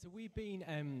We've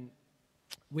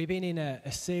been in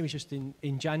a series just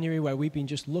in January where we've been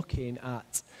just looking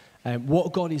at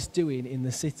what God is doing in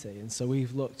the city. And so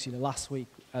we've looked, last week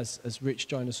as Rich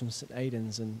joined us from St.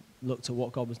 Aidan's and looked at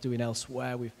what God was doing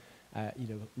elsewhere. We've,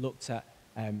 looked at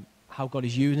how God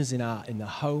is using us in the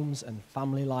homes and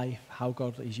family life, how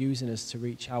God is using us to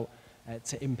reach out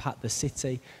to impact the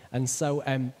city. And so,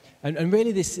 and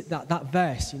really that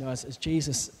verse, as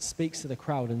Jesus speaks to the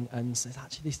crowd and says,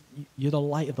 actually, you're the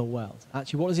light of the world.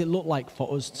 Actually, what does it look like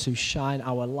for us to shine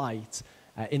our light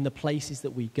in the places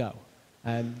that we go?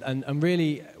 And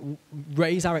really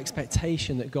raise our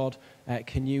expectation that God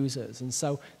can use us. And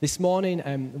so this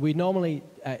morning, we normally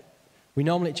at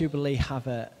Jubilee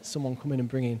have someone come in and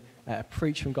bring in a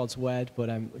preach from God's word,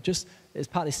 but just as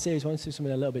part of this series, I want to do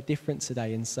something a little bit different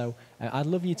today. And so I'd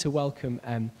love you to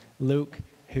welcome Luke,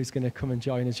 who's going to come and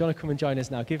join us. Do you want to come and join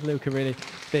us now? Give Luke a really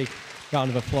big round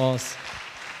of applause.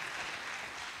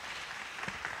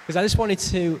 Because I just wanted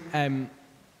to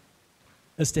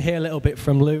us to hear a little bit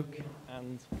from Luke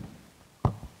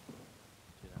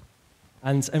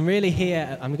and really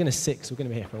hear, I'm going to sit because we're going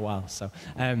to be here for a while, so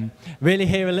really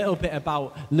hear a little bit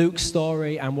about Luke's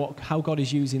story and how God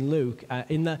is using Luke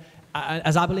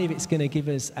as I believe it's going to give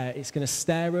us, it's going to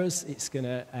stir us, it's going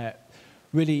to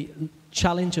really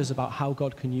challenge us about how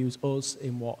God can use us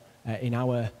in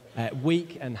our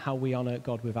week and how we honour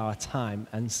God with our time.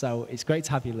 And so it's great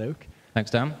to have you, Luke. Thanks,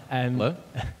 Dan. Hello.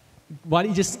 Why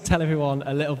don't you just tell everyone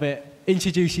a little bit,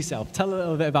 introduce yourself, tell a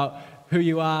little bit about who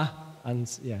you are,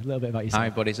 and a little bit about yourself. Hi,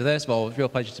 everybody. So first of all, it's a real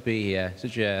pleasure to be here.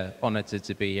 Such an honour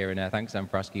to be here, and thanks, Dan,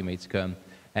 for asking me to come.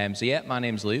 My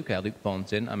name's Luke, Luke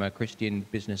Thornton. I'm a Christian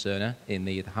business owner in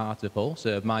the heart of Hull.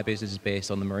 So my business is based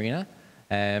on the marina.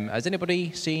 Has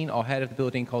anybody seen or heard of the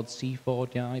building called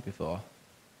C4DI before?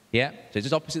 Yeah? So it's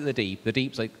just opposite the Deep. The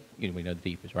Deep's like, we know the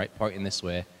Deep is, right, pointing this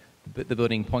way. The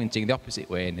building pointing the opposite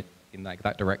way in like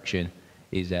that direction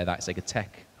is that's like a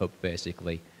tech hub,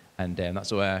 basically. And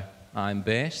that's where I'm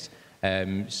based.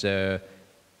 So in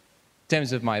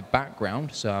terms of my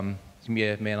background,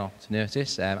 you may not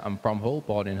notice, I'm from Hull,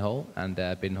 born in Hull, and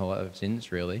been in Hull ever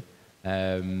since, really.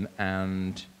 I've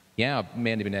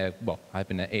mainly been I've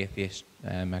been an atheist,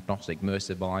 agnostic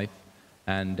most of my life,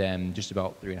 and just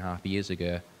about 3.5 years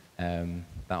ago, that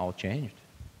all changed.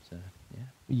 So,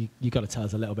 yeah. You got to tell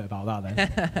us a little bit about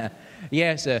that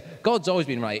then. So God's always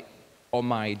been right on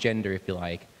my agenda, if you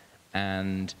like,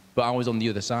 but I was on the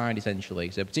other side, essentially.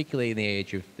 So particularly in the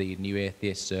age of the new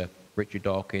atheists, Richard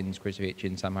Dawkins, Chris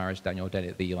Hitchens, Sam Harris, Daniel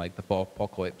Dennett, the four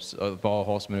apocalypse, the four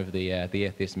horsemen of the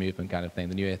atheist movement kind of thing,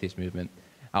 the new atheist movement.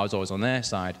 I was always on their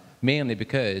side, mainly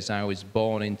because I was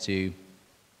born into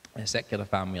a secular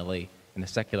family, in a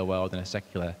secular world, in a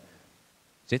secular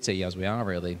city, as we are,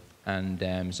 really.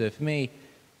 And so for me,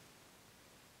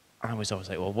 I was always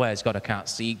like, well, where's God? I can't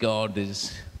see God.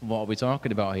 What are we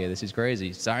talking about here? This is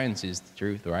crazy. Science is the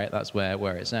truth, right? That's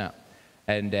where it's at.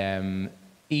 And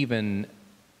even,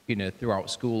 throughout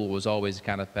school, was always the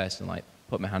kind of person like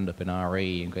put my hand up in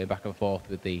RE and going back and forth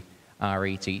with the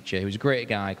RE teacher. He was a great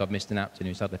guy, called Mr. Napton,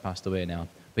 who sadly passed away now.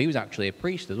 But he was actually a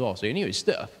priest as well, so he knew his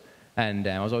stuff. And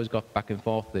I was always got back and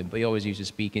forth with him. But he always used to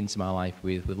speak into my life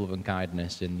with love and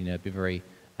kindness and, be very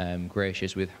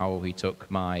gracious with how he took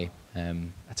my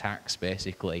attacks,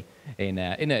 basically, in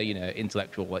a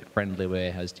intellectual, friendly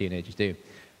way, as teenagers do.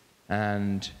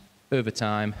 And over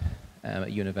time,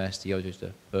 at university, I was just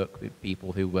work with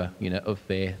people who were, of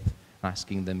faith,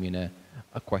 asking them,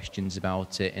 questions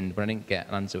about it. And when I didn't get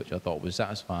an answer which I thought was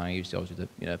satisfying, I used to always,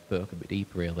 poke a bit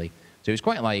deeper, really. So it was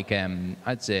quite like,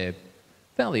 I'd say,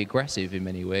 fairly aggressive in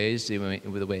many ways,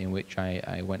 with the way in which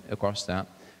I went across that.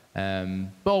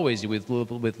 But always with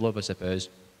love, I suppose.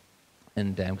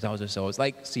 And because I was always,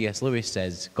 like C.S. Lewis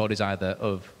says, God is either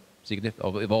of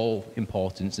all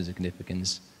importance and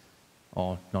significance,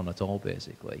 or none at all,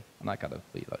 basically. And I kind of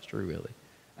believe that's true, really.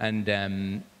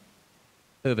 And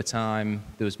over time,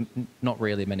 there was not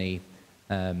really many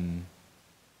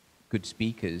good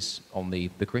speakers on the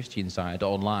Christian side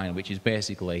online, which is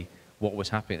basically what was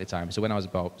happening at the time. So when I was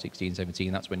about 16,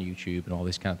 17, that's when YouTube and all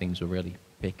these kind of things were really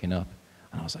picking up.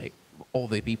 And I was like, all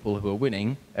the people who are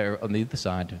winning are on the other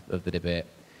side of the debate.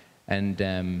 And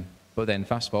but then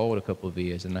fast forward a couple of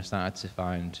years, and I started to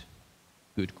find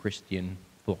good Christian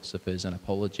philosophers and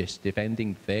apologists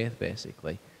defending faith,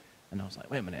 basically. And I was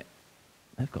like, wait a minute,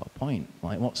 they've got a point.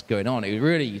 Like, what's going on? It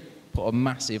really put a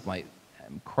massive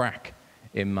crack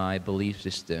in my belief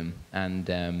system, and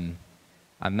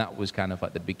that was kind of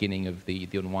like the beginning of the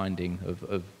unwinding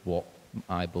of what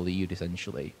I believed,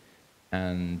 essentially.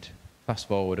 And fast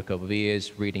forward a couple of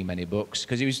years, reading many books,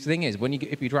 because the thing is,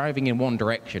 if you're driving in one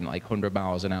direction, like 100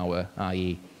 miles an hour,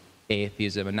 i.e.,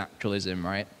 atheism and naturalism,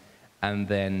 right? And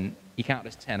then you can't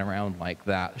just turn around like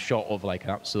that, short of like an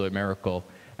absolute miracle.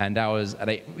 And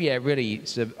really,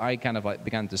 so I kind of like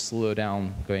began to slow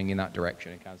down going in that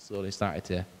direction and kind of slowly started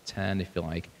to turn, if you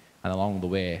like. And along the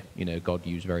way, you know, God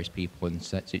used various people and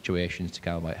situations to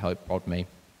kind of like help prod me.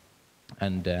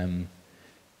 And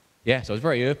so I was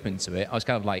very open to it. I was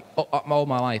kind of like, all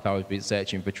my life I was been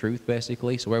searching for truth,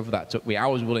 basically. So wherever that took me, I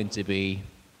was willing to be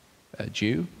a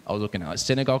Jew. I was looking at like,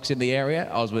 synagogues in the area.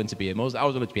 I was willing to be a Muslim. I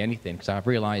was willing to be anything because I've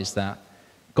realized that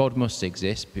God must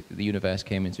exist. The universe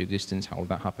came into existence. How did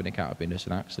that happen? It can't have been just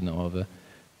an accident or whatever.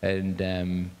 And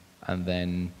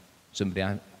then somebody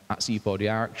at C4DR,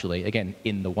 actually, again,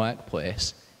 in the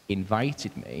workplace,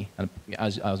 invited me. And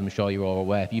as I'm sure you're all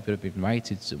aware, if you've ever been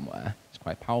invited somewhere, it's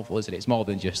quite powerful, isn't it? It's more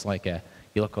than just like you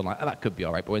look on like, oh, that could be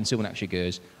all right. But when someone actually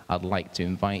goes, I'd like to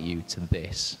invite you to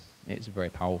this, it's very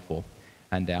powerful.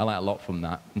 And I learned a lot from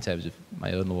that in terms of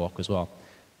my own walk as well.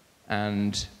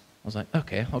 And I was like,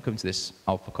 okay, I'll come to this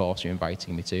Alpha course you're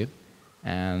inviting me to.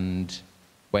 And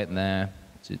went there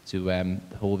to the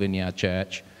Hull Vineyard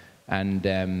Church. And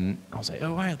I was like,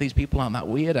 oh, wow, these people aren't that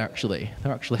weird, actually.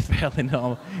 They're actually fairly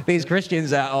normal. These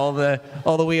Christians are all the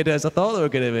weirdos I thought they were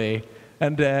going to be.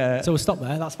 And so we'll stop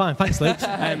there. That's fine. Thanks, Luke.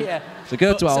 So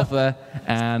go to Alpha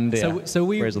and So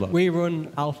we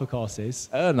run Alpha courses.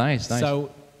 Oh, nice. So,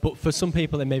 but for some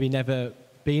people that maybe never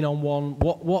been on one,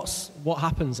 what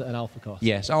happens at an Alpha course?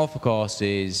 Yes, Alpha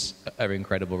courses are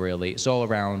incredible, really. It's all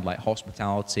around like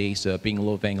hospitality, so being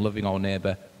loving our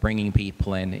neighbour, bringing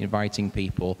people in, inviting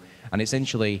people, and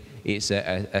essentially it's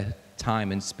a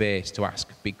time and space to ask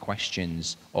big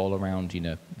questions all around, you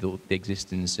know, the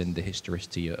existence and the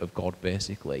historicity of God,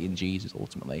 basically, in Jesus,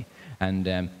 ultimately. And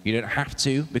you don't have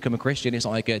to become a Christian. It's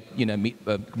not like a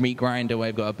meat grinder where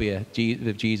you've got to be a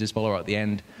Jesus follower at the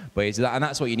end. But it's that, and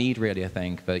that's what you need, really, I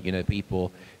think, for, you know,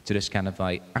 people to just kind of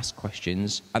like ask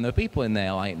questions. And there are people in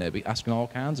there like, you know, asking all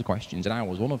kinds of questions, and I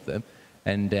was one of them.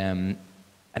 And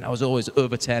I was always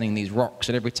overturning these rocks,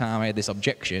 and every time I had this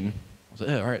objection, I was like,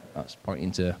 oh, all right, that's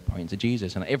pointing to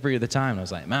Jesus. And every other time I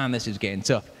was like, man, this is getting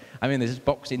tough. I mean, there's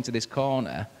boxed into this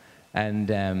corner,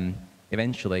 and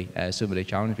eventually somebody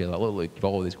challenged me, like, look, you've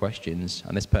all these questions,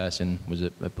 and this person was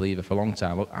a believer for a long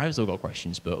time. Look, I've still got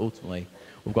questions, but ultimately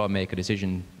we've got to make a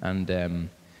decision. And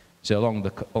so along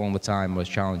the time I was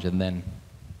challenged, and then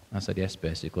I said yes,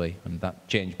 basically, and that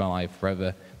changed my life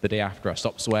forever. The day after, I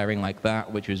stopped swearing like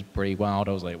that, which was pretty wild.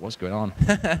 I was like, what's going on?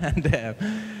 And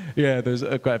there's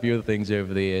quite a few other things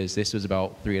over the years. This was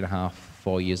about 3.5,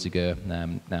 4 years ago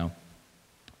now.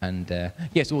 And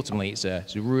yes, ultimately, it's a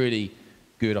really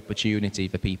good opportunity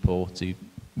for people to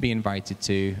be invited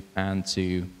to and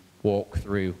to walk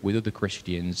through with other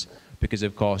Christians. Because,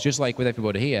 of course, just like with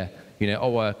everybody here, you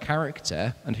know, our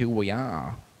character and who we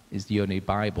are is the only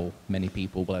Bible many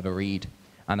people will ever read.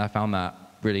 And I found that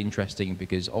really interesting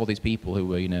because all these people who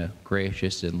were, you know,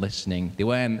 gracious and listening, they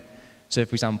weren't. So,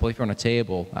 for example, if you're on a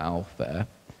table at Alpha,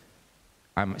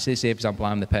 say, for example,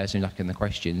 I'm the person who's asking the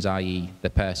questions, i.e. the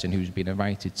person who's been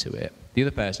invited to it. The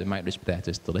other person might just be there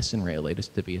just to listen, really,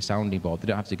 just to be a sounding board. They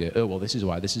don't have to go, oh, well, this is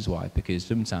why, because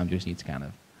sometimes you just need to kind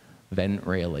of vent,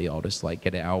 really, or just like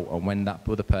get it out. And when that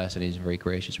other person is very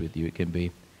gracious with you, it can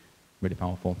be really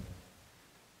powerful.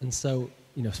 And so,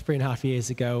 you know, 3.5 years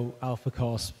ago, Alpha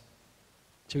course,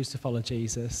 choose to follow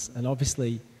Jesus, and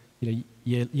obviously, you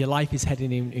know, your life is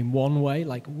heading in one way.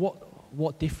 Like,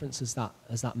 what difference has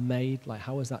that made? Like,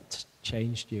 how has that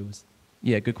changed you?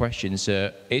 Yeah, good question.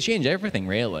 So it changed everything,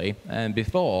 really. And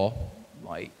before,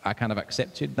 like, I kind of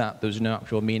accepted that there's no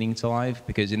actual meaning to life,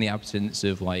 because in the absence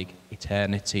of like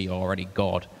eternity or any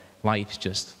God, life's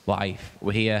just life.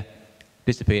 We're here,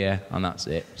 disappear, and that's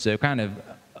it. So kind of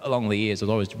along the years, I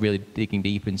was always really digging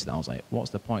deep into that. I was like,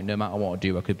 what's the point? No matter what I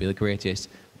do, I could be the greatest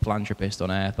philanthropist on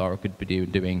earth, or I could be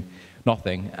doing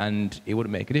nothing, and it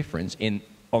wouldn't make a difference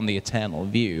on the eternal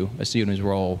view. As soon as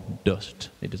we're all dust,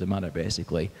 it doesn't matter,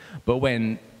 basically. But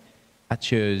when I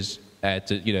chose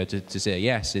to say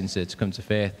yes and to come to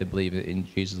faith and believe in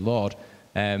Jesus Lord,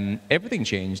 everything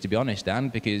changed, to be honest, Dan,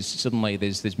 because suddenly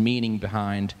there's meaning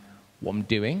behind what I'm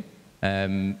doing.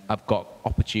 I've got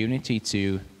opportunity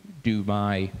to do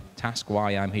my task,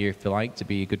 why I'm here, if you like, to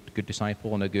be a good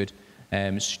disciple and a good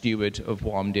steward of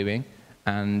what I'm doing.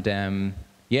 And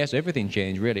so everything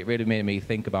changed, really. It really made me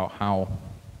think about how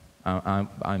I'm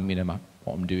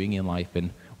what I'm doing in life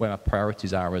and where my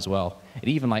priorities are as well. And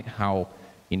even like how,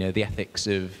 you know, the ethics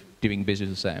of doing business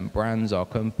with certain brands or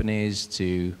companies to,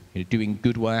 you know, doing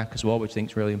good work as well, which I think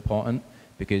is really important,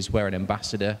 because we're an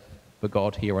ambassador for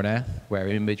God here on earth. We're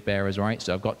image bearers, right?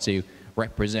 So I've got to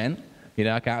represent. You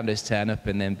know, I can't just turn up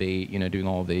and then be, you know, doing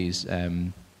all these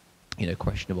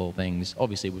questionable things.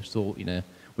 Obviously, we're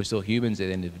still humans at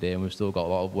the end of the day, and we've still got a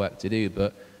lot of work to do.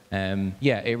 But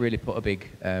yeah, it really put a big,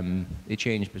 it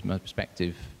changed my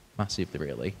perspective massively,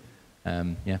 really.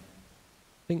 Yeah. I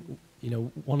think,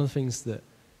 one of the things that,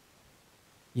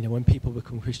 when people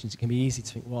become Christians, it can be easy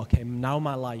to think, well, okay, now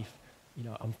my life,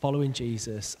 I'm following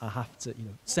Jesus. I have to,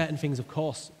 certain things, of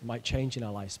course, might change in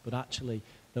our lives, but actually,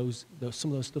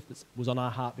 some of those stuff that was on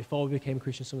our heart before we became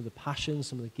Christians, some of the passions,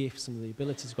 some of the gifts, some of the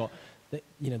abilities we've got,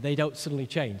 they don't suddenly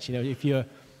change. If you're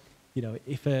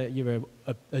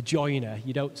a joiner,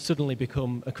 you don't suddenly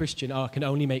become a Christian. Oh, I can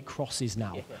only make crosses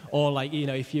now. Yeah. Or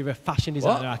if you're a fashion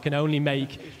designer, I can only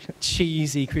make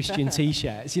cheesy Christian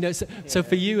T-shirts. So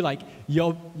for you,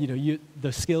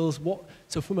 the skills.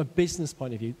 So from a business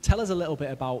point of view, tell us a little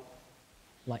bit about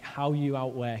how you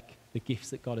outwork the gifts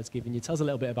that God has given you. Tell us a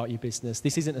little bit about your business.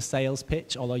 This isn't a sales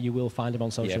pitch, although you will find them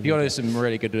on social media. If you want some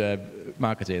really good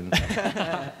marketing.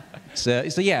 So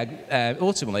yeah,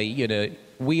 ultimately,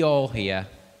 we all here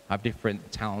have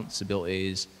different talents,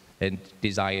 abilities, and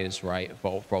desires, right,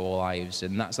 for our lives,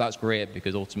 and that's great,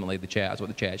 because ultimately that's what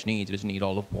the church needs. It doesn't need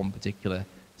all of one particular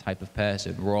type of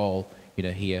person. We're all,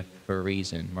 here for a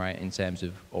reason, right, in terms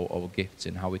of our gifts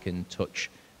and how we can touch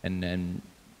and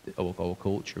our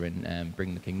culture and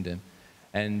bring the kingdom.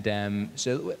 And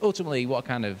so ultimately, what I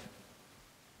kind of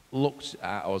looked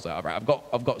at, I was like, all right,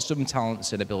 I've got some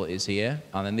talents and abilities here,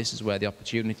 and then this is where the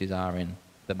opportunities are in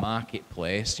the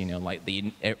marketplace,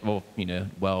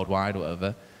 worldwide,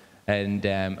 whatever, and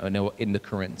in the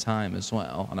current time as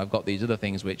well. And I've got these other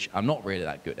things which I'm not really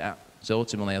that good at. So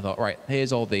ultimately, I thought, right,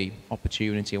 here's all the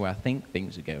opportunity where I think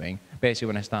things are going. Basically,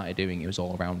 when I started doing it, was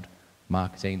all around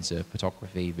marketing, so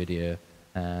photography, video,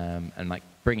 and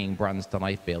bringing brands to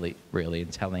life, really,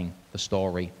 and telling the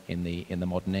story in the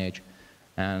modern age.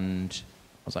 And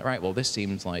I was like, right, well, this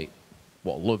seems like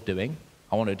what I love doing.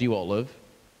 I want to do what I love.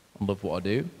 I love what I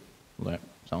do.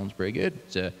 Sounds pretty good.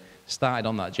 So started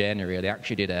on that journey, really. I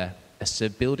actually did a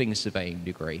building surveying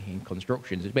degree in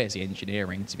construction. It's basically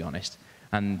engineering, to be honest.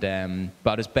 And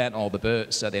but I just burnt all the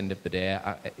boats at the end of the day.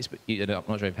 I'm not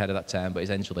sure if you've heard of that term, but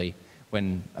essentially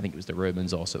when, I think it was the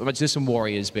Romans or something, just some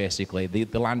warriors, basically. They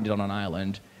landed on an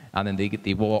island, and then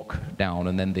they walk down,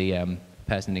 and then the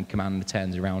person in command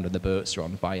turns around, and the boats are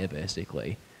on fire,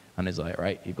 basically. And it's like,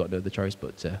 right, you've got no other choice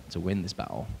but to win this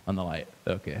battle. And they're like,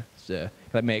 okay. So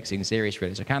that makes things serious,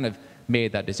 really. So I kind of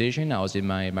made that decision. I was in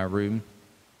my room,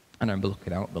 and I remember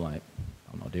looking out, but like,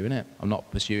 I'm not doing it. I'm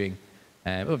not pursuing.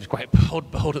 I was quite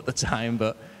bold at the time,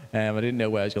 but I didn't know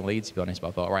where I was going to lead, to be honest. But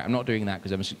I thought, right, I'm not doing that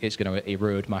because it's going to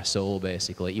erode my soul,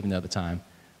 basically, even though at the time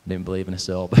I didn't believe in a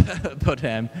soul. But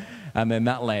and then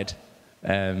that led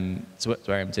to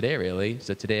where I am today, really.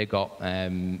 So today I've got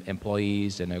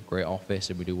employees and a great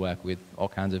office, and we do work with all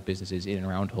kinds of businesses in and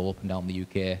around Hull, up and down the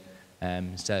UK,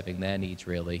 serving their needs,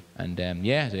 really. And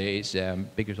yeah, it's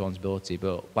big responsibility,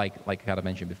 but like I kind of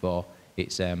mentioned before,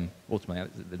 it's ultimately,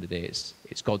 at the end of the day,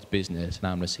 it's God's business, and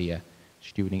I'm just here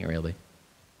stewarding it, really.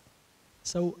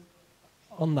 So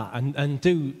on that, and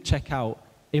do check out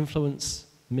Influence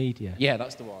Media. Yeah,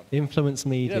 that's the one. Influence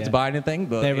Media. You don't have to buy anything,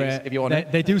 but if you want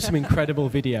it. They do some incredible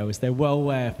videos. They're well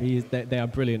worth. They are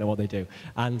brilliant at what they do.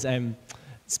 And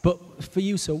but for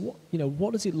you, so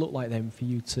what does it look like then for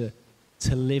you to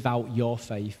live out your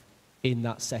faith in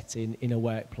that setting, in a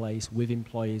workplace, with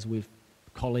employees, with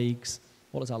colleagues?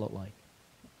 What does that look like?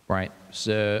 Right.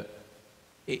 So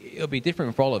it'll be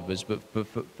different for all of us, but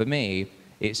for me,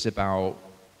 it's about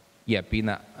being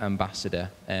that ambassador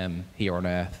here on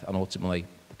earth, and ultimately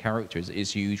the character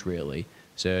is huge, really.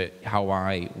 So how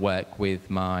I work with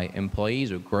my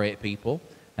employees, who are great people,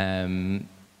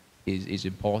 is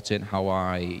important. How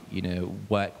I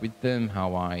work with them,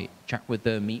 how I chat with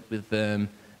them, meet with them,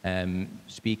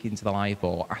 speak into their life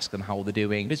or ask them how they're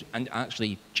doing, and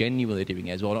actually genuinely doing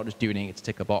it as well, not just doing it to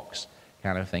tick a box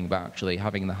kind of thing, but actually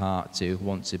having the heart to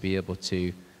want to be able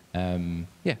to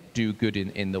do good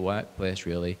in the workplace,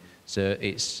 really. So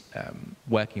it's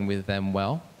working with them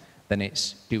well, then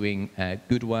it's doing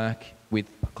good work with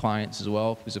clients as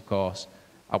well, because of course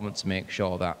I want to make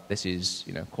sure that this is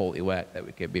quality work that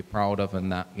we can be proud of,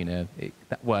 and that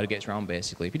that word gets around,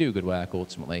 basically. If you do good work,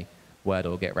 ultimately word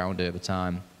will get around over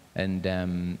time. And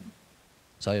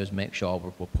so I always make sure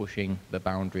we're pushing the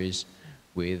boundaries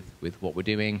with what we're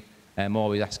doing. I'm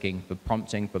always asking for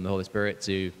prompting from the Holy Spirit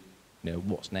to,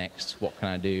 what's next? What can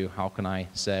I do? How can I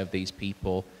serve these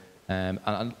people? And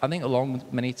I think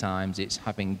many times it's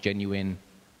having genuine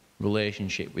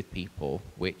relationship with people,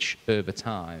 which over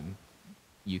time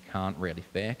you can't really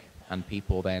fake. And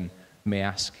people then may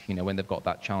ask, when they've got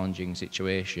that challenging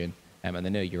situation, and they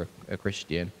know you're a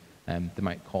Christian, they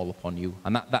might call upon you.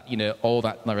 And that you know, all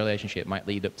that relationship might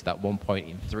lead up to that one point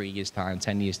in 3 years' time,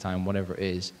 10 years' time, whatever it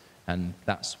is. And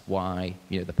that's why,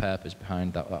 you know, the purpose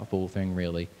behind that whole thing,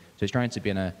 really. So it's trying to be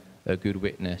a good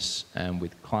witness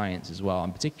with clients as well,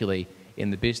 and particularly in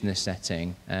the business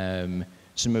setting.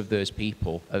 Some of those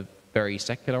people are very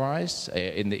secularized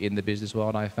in the business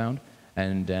world, I've found.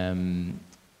 And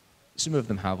some of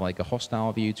them have like a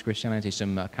hostile view to Christianity.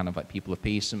 Some are kind of like people of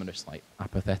peace. Some are just like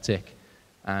apathetic.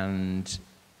 And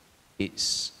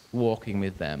it's walking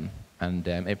with them and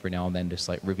every now and then just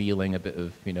like revealing a bit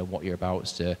of, you know, what you're about.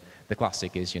 So the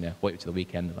classic is, you know, wait till the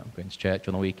weekend, I'm going to church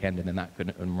on the weekend, and then that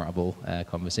could unravel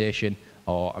conversation,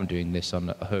 or I'm doing this on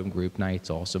a home group night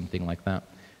or something like that.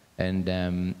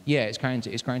 And yeah, it's kind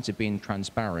of being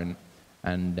transparent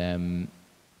and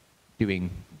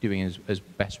doing as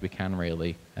best we can,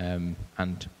 really,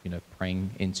 and, you know,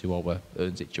 praying into our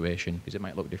own situation, because it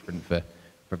might look different for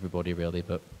everybody, really.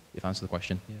 But you've answered the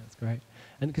question. Yeah, that's great.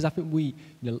 And because I think you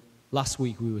know, last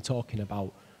week we were talking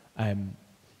about, you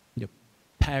know,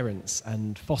 parents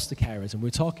and foster carers, and we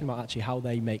were talking about actually how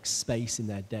they make space in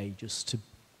their day just to,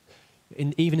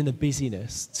 even in the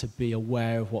busyness, to be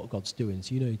aware of what God's doing.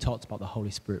 So, you know, you talked about the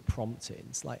Holy Spirit prompting.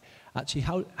 It's like, actually,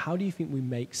 how do you think we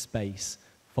make space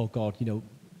for God? You know,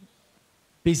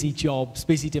 busy jobs,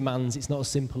 busy demands. It's not as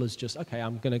simple as just, okay,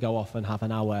 I'm going to go off and have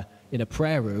an hour in a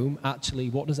prayer room. Actually,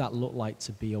 what does that look like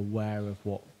to be aware of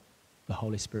what the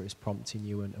Holy Spirit is prompting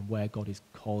you and where God is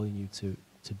calling you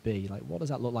to be? Like, what does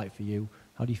that look like for you?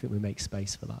 How do you think we make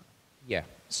space for that? Yeah,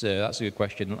 so that's a good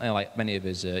question. Like many of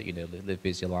us, you know, live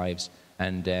busy lives,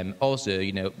 and also,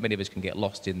 you know, many of us can get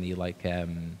lost in the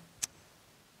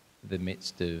the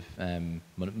midst of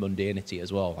mundanity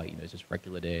as well, like, you know, just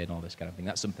regular day and all this kind of thing.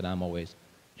 That's something I'm always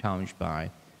challenged by.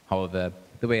 However,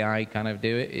 the way I kind of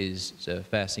do it is, so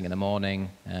first thing in the morning,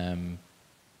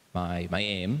 my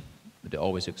aim, I don't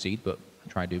always succeed, but I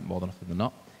try to do it more than often than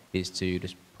not, is to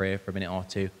just pray for a minute or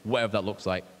two, whatever that looks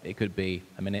like. It could be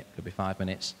a minute, could be 5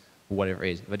 minutes, whatever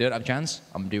it is. If I don't have a chance,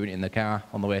 I'm doing it in the car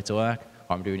on the way to work,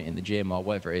 or I'm doing it in the gym, or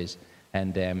whatever it is.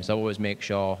 And so I always make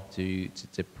sure to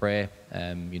pray,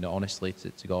 you know, honestly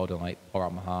to God, and like pour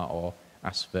out my heart or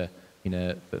ask for, you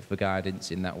know, for guidance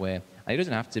in that way. And it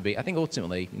doesn't have to be. I think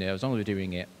ultimately, you know, as long as we're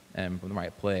doing it from the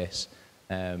right place,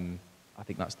 I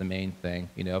think that's the main thing.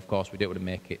 You know, of course, we don't want to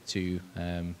make it too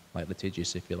like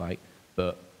litigious, if you like.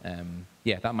 But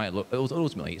yeah, that might look.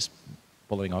 Ultimately, it's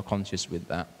following our conscience with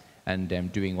that and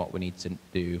doing what we need to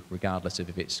do, regardless of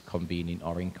if it's convenient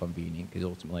or inconvenient. Because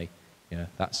ultimately, you know,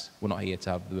 we're not here to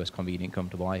have the most convenient,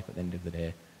 comfortable life at the end of the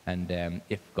day. And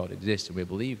if God exists and we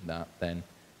believe that, then,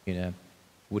 you know,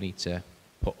 we need to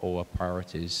put our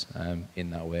priorities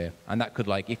in that way. And that could,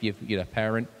 like, if you're a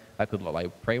parent, that could look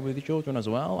like praying with your children as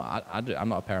well. I'm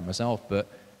not a parent myself, but,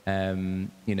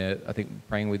 you know, I think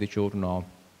praying with your children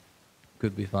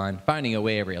could be fine. Finding a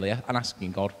way, really, and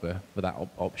asking God for that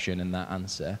option and that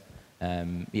answer.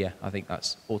 Yeah, I think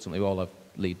that's ultimately we all have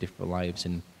lead different lives,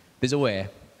 and there's a way.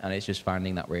 And it's just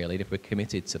finding that, really. And if we're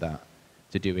committed to that,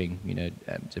 to doing, you know,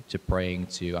 to praying,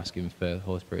 to asking for the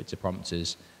Holy Spirit to prompt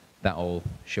us, that'll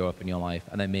show up in your life.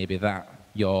 And then maybe that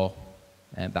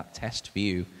test for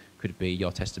you could be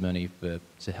your testimony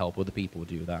to help other people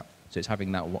do that. So it's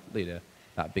having that, you know,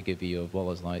 that bigger view of, well,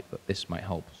 as like, but this might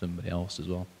help somebody else as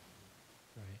well.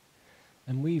 Right.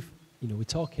 And we're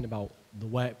talking about the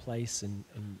workplace, and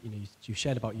you know, you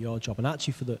shared about your job, and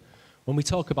actually when we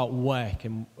talk about work,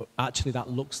 and actually that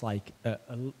looks like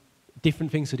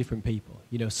different things for different people.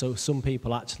 You know, so some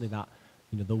people actually that,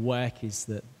 you know, the work is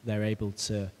that they're able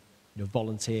to, you know,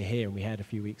 volunteer here. And we heard a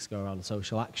few weeks ago around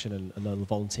social action, and the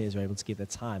volunteers are able to give their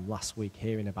time. Last week,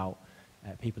 hearing about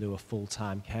people who are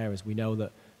full-time carers, we know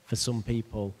that for some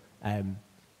people,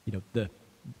 you know,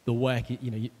 the work,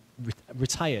 you know,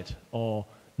 retired or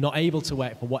not able to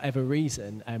work for whatever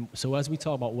reason. So as we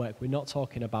talk about work, we're not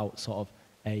talking about sort of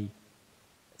a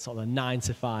 9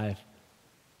 to 5,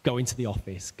 going to the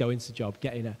office, going to the job,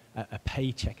 getting a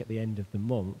paycheck at the end of the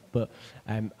month, but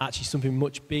actually something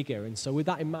much bigger. And so with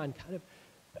that in mind, kind of,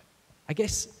 I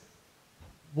guess,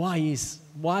 why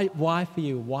for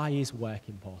you, why is work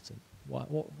important?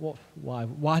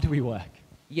 Why do we work?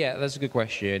 Yeah, that's a good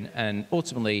question. And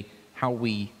ultimately, how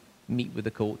we meet with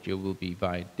the culture will be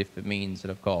by different means. And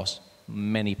of course,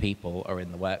 many people are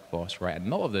in the workforce, right? And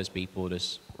not all of those people are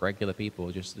just regular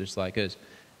people, just like us.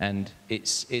 And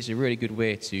it's a really good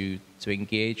way to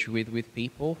engage with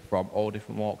people from all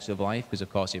different walks of life, because of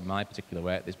course in my particular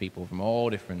work there's people from all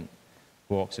different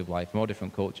walks of life, from all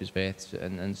different cultures, faiths,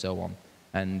 and so on.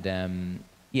 And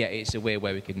yeah, it's a way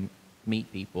where we can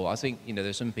meet people. I think, you know,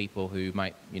 there's some people who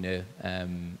might, you know,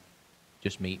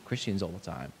 just meet Christians all the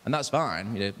time, and that's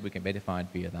fine. We can be defined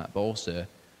via that, but also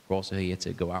we're also here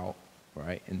to go out,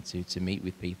 right, and to meet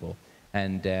with people.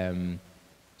 And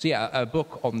so yeah, a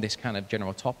book on this kind of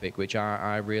general topic, which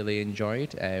I really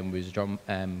enjoyed, was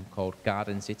called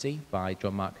Garden City by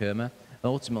John Mark Comer.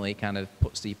 Ultimately, it kind of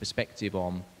puts the perspective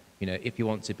on, if you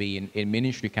want to be in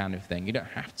ministry kind of thing, you don't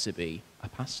have to be a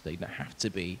pastor, you don't have to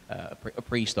be a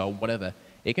priest or whatever.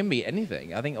 It can be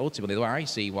anything. I think ultimately, the way I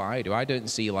see what I do, I don't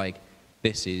see like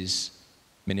this is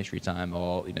ministry time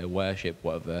or worship,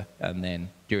 whatever, and then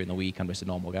during the week I'm just a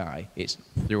normal guy. It's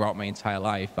throughout my entire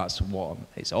life. That's what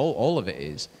it's all of it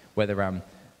is. Whether I'm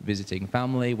visiting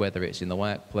family, whether it's in the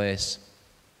workplace,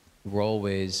 we're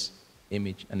always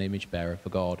an image bearer for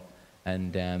God.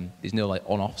 And there's no like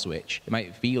on-off switch. It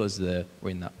might feel as though we're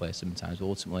in that place sometimes, but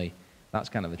ultimately that's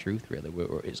kind of the truth, really.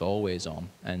 It's always on.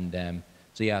 And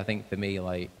so yeah, I think for me,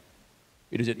 like,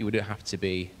 you don't have to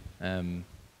be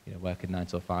working 9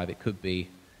 till 5. It could be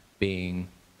being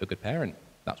a good parent.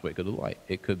 That's what it could look like.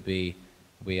 It could be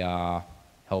we are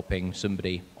helping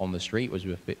somebody on the street as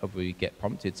we get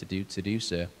prompted to do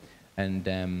so. And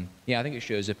I think it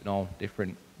shows up in all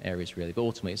different areas, really. But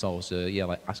ultimately, it's also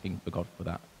like asking for God for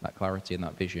that clarity and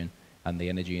that vision and the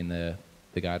energy and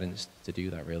the guidance to do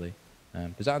that, really.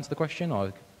 Does that answer the question,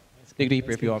 or dig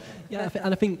deeper if you want? Yeah,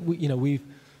 and I think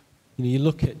you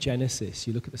look at Genesis,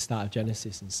 you look at the start of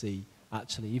Genesis and see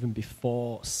actually even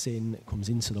before sin comes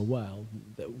into the world,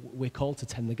 that we're called to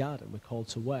tend the garden, we're called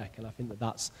to work, and I think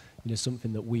that's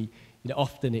something that we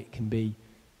often it can be,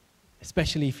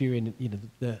 especially if you're in you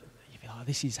feel, oh,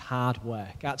 this is hard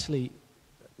work. Actually,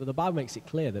 the Bible makes it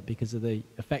clear that because of the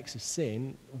effects of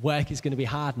sin, work is going to be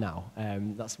hard now.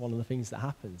 That's one of the things that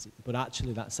happens. But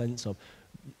actually, that sense of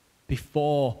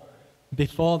before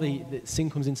the sin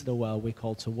comes into the world, we're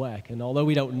called to work. And although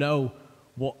we don't know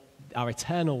what our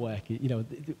eternal work is,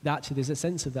 actually there's a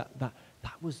sense of that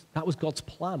was God's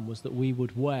plan, was that we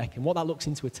would work. And what that looks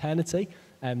into eternity,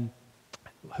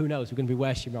 who knows? We're going to be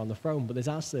worshipping around the throne. But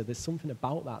there's something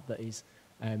about that is,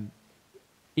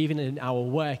 even in our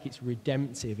work, it's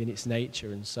redemptive in its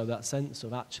nature. And so that sense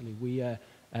of actually we are,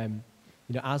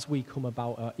 as we come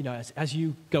about, as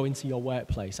you go into your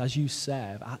workplace, as you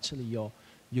serve, actually you're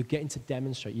getting to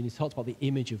demonstrate. You talked about the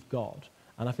image of God.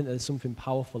 And I think there's something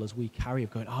powerful as we carry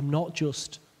of going,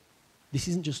 this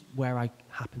isn't just where I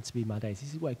happen to be in my days.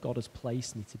 This is where God has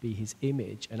placed me to be his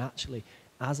image. And actually,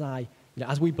 as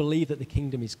we believe that the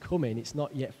kingdom is coming, it's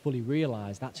not yet fully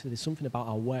realized. Actually, there's something about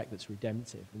our work that's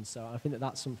redemptive. And so I think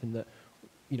that's something that,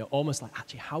 almost like,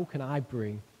 actually, how can I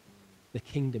bring the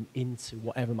kingdom into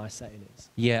whatever my setting is?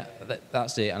 Yeah,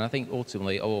 that's it. And I think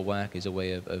ultimately our work is a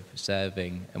way of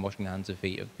serving and washing the hands and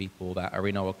feet of people that are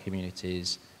in our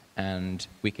communities. And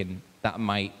that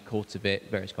might cultivate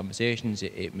various conversations.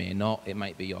 It may not. It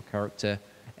might be your character,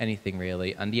 anything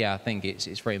really. And yeah, I think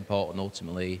it's very important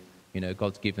ultimately.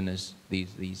 God's given us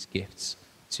these gifts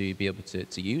to be able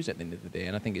to use at the end of the day.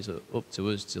 And I think it's up to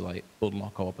us to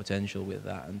unlock our potential with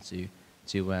that and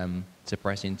to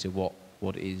press into what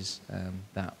is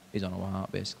that is on our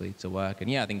heart, basically, to work. And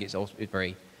yeah, I think it's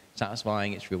very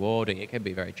satisfying. It's rewarding. It can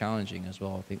be very challenging as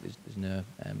well. I think there's no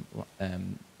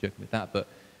joking with that. But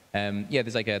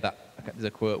there's there's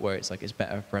a quote where it's like, it's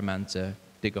better for a man to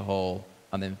dig a hole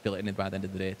and then fill it in by the end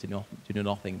of the day to do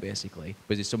nothing, basically.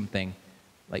 Because there's something,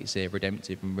 like you say,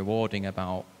 redemptive and rewarding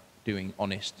about doing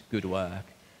honest, good work.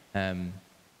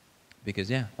 Because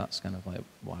that's kind of like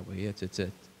why we're here,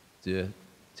 to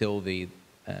till the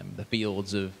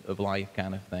fields of life,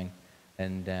 kind of thing.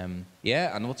 And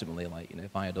and ultimately,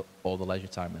 if I had all the leisure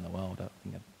time in the world, I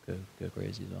think I'd go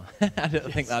crazy as well. I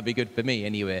don't think that'd be good for me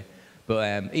anyway.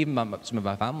 But even some of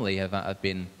my family have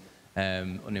been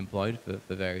unemployed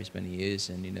for various many years,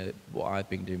 and what I've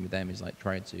been doing with them is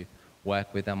trying to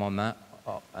work with them on that,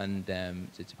 and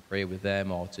to pray with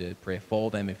them or to pray for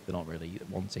them if they're not really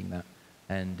wanting that.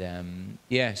 And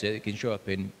so it can show up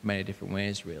in many different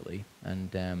ways, really.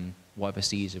 And whatever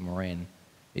season we're in,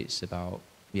 it's about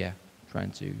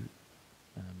trying to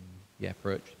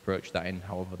approach that in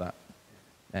however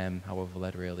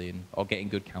led, really, or getting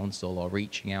good counsel or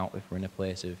reaching out if we're in a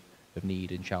place of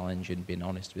need and challenge, and being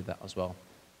honest with that as well.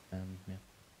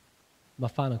 My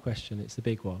final question, it's the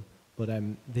big one, but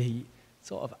the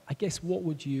sort of, I guess, what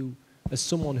would you, as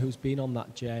someone who's been on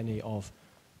that journey of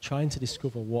trying to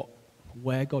discover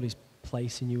where God is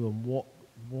placing you and what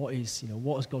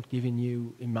has God given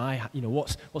you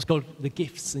what's God, the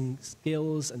gifts and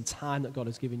skills and time that God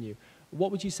has given you,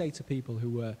 what would you say to people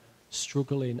who are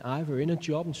struggling either in a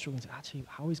job and struggling to actually,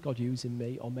 how is God using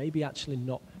me, or maybe actually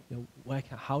not,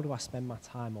 working out how do I spend my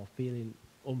time, or feeling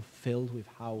unfilled with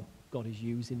how God is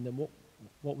using them?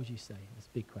 what would you say? It's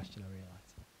a big question, I realise.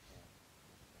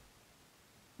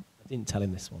 I didn't tell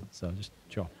him this one, so I'll just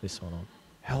drop this one on.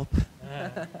 Help.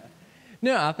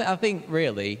 No, I think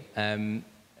really, there's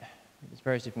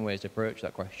various different ways to approach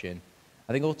that question.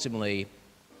 I think ultimately,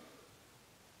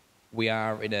 we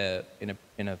are in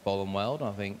a fallen world.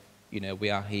 I think we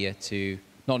are here to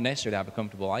not necessarily have a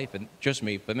comfortable life. And just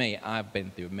for me, I've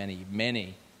been through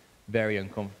many very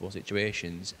uncomfortable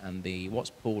situations, and what's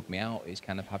pulled me out is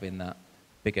kind of having that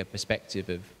bigger perspective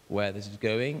of where this is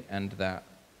going, and that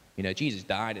Jesus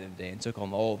died in the day and took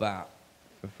on all that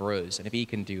for us. And if he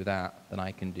can do that, then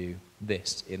I can do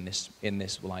this in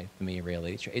this life for me.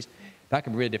 Really, that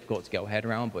can be really difficult to get our head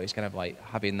around, but it's kind of like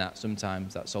having that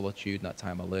sometimes, that solitude, that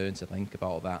time alone to think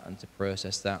about that and to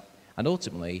process that. And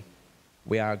ultimately,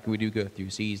 we do go through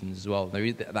seasons as well.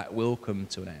 That will come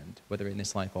to an end, whether in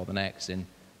this life or the next. And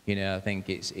I think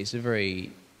it's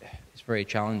very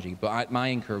challenging. But my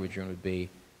encouragement would be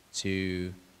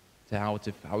to how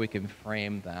we can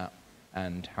frame that,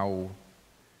 and how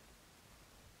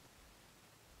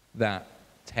that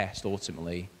test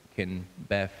ultimately can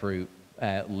bear fruit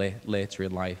later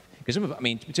in life. Because to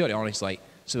be totally honest, like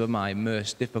some of my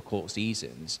most difficult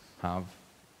seasons have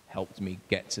helped me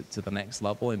get to the next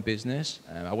level in business.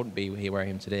 I wouldn't be here where I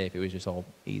am today if it was just all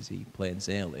easy, plain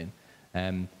sailing.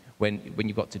 When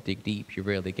you've got to dig deep, you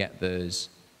really get those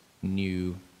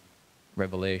new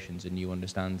revelations and new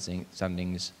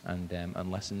understandings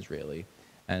and lessons, really.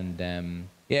 And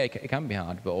it can be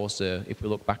hard, but also if we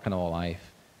look back on our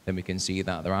life, then we can see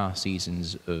that there are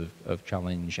seasons of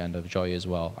challenge and of joy as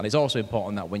well. And it's also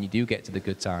important that when you do get to the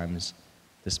good times,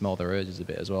 to smell the roses a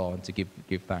bit as well, and to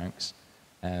give thanks.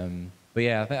 But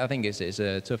yeah, I think it's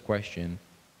a tough question.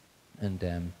 And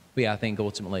but yeah, I think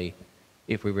ultimately,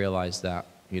 if we realise that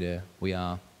we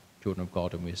are children of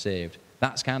God and we're saved,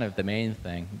 that's kind of the main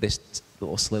thing. This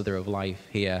little slither of life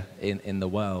here in the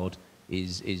world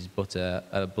is but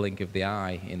a blink of the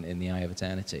eye in the eye of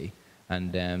eternity.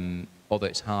 And although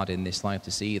it's hard in this life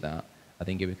to see that, I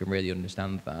think if we can really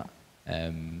understand that,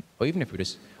 or even if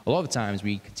a lot of times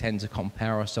we tend to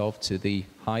compare ourselves to the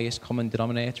highest common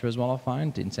denominator as well, I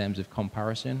find, in terms of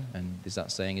comparison. And there's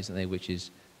that saying, isn't there, which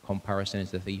is comparison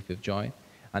is the thief of joy.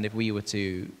 And if we were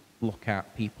to look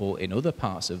at people in other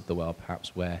parts of the world,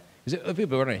 perhaps where, because if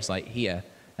we're honest, like here,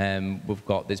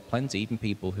 there's plenty, even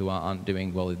people who aren't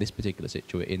doing well in this particular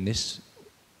situation, in this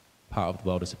part of the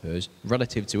world, I suppose,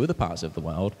 relative to other parts of the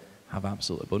world, have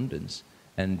absolute abundance.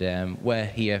 And we're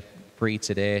here free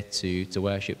today to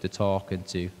worship, to talk, and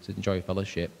to enjoy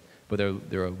fellowship. But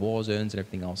there are war zones and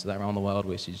everything else around the world,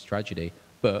 which is tragedy.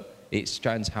 But it's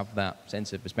trying to have that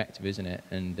sense of perspective, isn't it?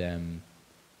 And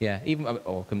even,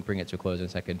 I can bring it to a close in a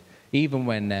second. Even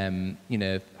when,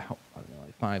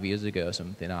 5 years ago or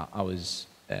something, I was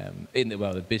in the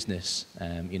world of business.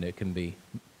 It can be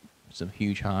some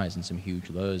huge highs and some huge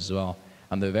lows as well.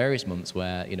 And there were various months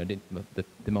where, the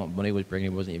amount of money I was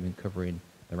bringing wasn't even covering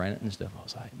the rent and stuff. I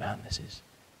was like, man, this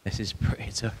is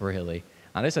pretty tough, really.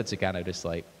 And I just had to kind of just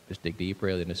dig deep,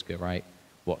 really, and just go, right,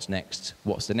 what's next?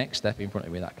 What's the next step in front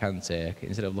of me that I can take?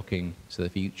 Instead of looking to the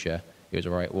future, it was,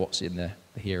 all right, what's in the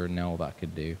here and now that I can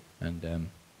do? And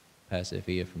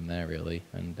persevere from there, really.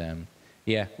 And,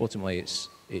 ultimately,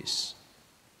 it's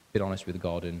being honest with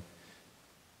God and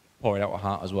pouring out our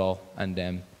heart as well,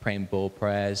 and praying bold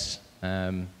prayers.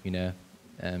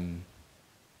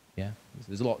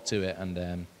 There's a lot to it, and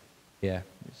I'm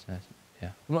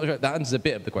not sure that answers a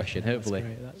bit of the question. Hopefully,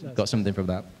 that's got something from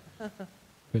that.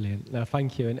 Brilliant. No,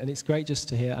 thank you, and it's great just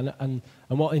to hear. And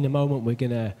what in a moment we're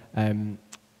gonna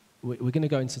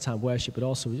go into time of worship, but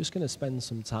also we're just gonna spend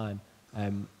some time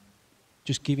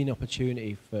just giving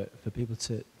opportunity for people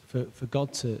for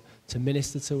God to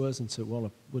minister to us, and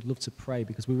would love to pray,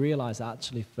 because we realise that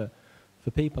actually for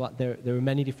people, there are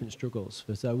many different struggles.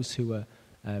 For those who are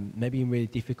maybe in really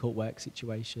difficult work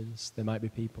situations, there might be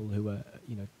people who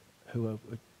are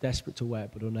desperate to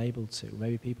work but unable to.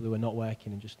 Maybe people who are not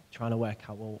working and just trying to work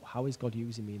out, well, how is God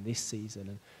using me in this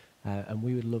season? And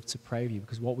we would love to pray with you,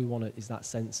 because what we want is that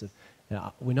sense of,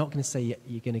 we're not going to say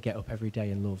you're going to get up every day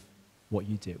and love what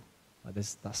you do.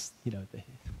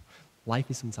 Life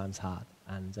is sometimes hard,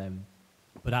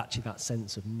 but actually that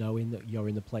sense of knowing that you're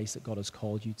in the place that God has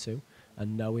called you to,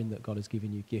 and knowing that God has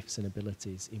given you gifts and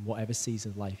abilities in whatever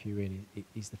season of life you're in,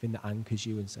 is the thing that anchors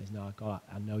you and says, no, God,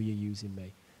 I know you're using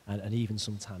me. And even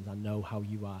sometimes I know how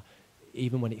you are,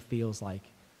 even when it feels like,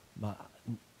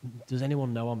 does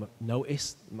anyone know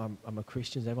I'm a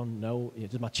Christian? Does everyone know?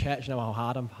 Does my church know how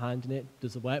hard I'm finding it?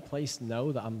 Does the workplace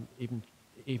know that I'm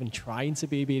even trying to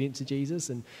be obedient to Jesus?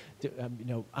 And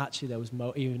actually,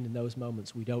 even in those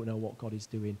moments, we don't know what God is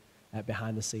doing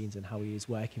behind the scenes and how he is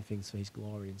working things for his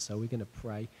glory. And so we're going to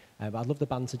pray. I'd love the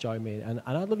band to join me. And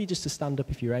I'd love you just to stand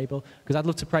up if you're able, because I'd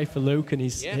love to pray for Luke and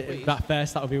his that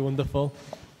verse. That would be wonderful.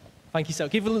 Thank you so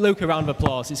much. Give Luke a round of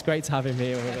applause. It's great to have him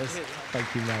here with us.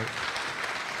 Thank you, mate.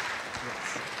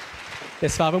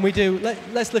 Yes, Father, and we do.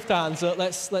 Let's lift our hands up.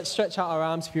 Let's stretch out our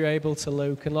arms if you're able to,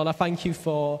 Luke. And Lord, I thank you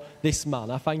for this man.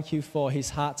 I thank you for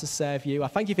his heart to serve you. I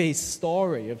thank you for his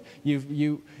story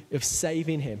of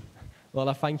saving him. Lord,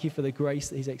 I thank you for the grace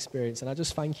that he's experienced. And I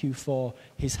just thank you for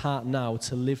his heart now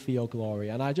to live for your glory.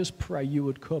 And I just pray you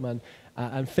would come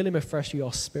and fill him afresh with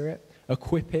your spirit,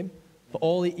 equip him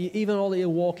for even all that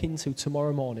he'll walk into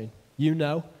tomorrow morning. You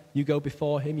know. You go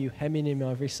before him, you hem in him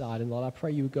on every side. And Lord, I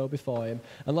pray you would go before him.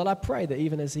 And Lord, I pray that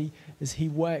even as he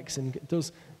works and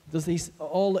does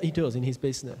all that he does in his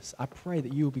business, I pray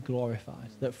that you will be glorified.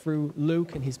 That through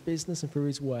Luke and his business and through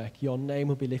his work, your name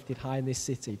will be lifted high in this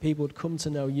city. People would come to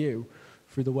know you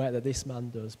through the work that this man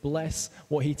does. Bless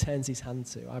what he turns his hand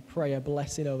to. I pray a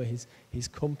blessing over his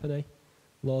company.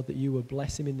 Lord, that you would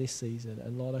bless him in this season.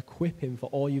 And Lord, equip him for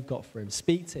all you've got for him.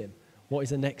 Speak to him. What is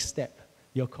the next step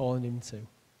you're calling him to?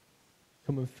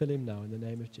 Come and fill him now in the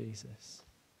name of Jesus.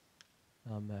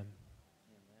 Amen.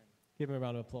 Give him a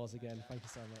round of applause again. Thank you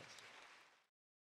so much.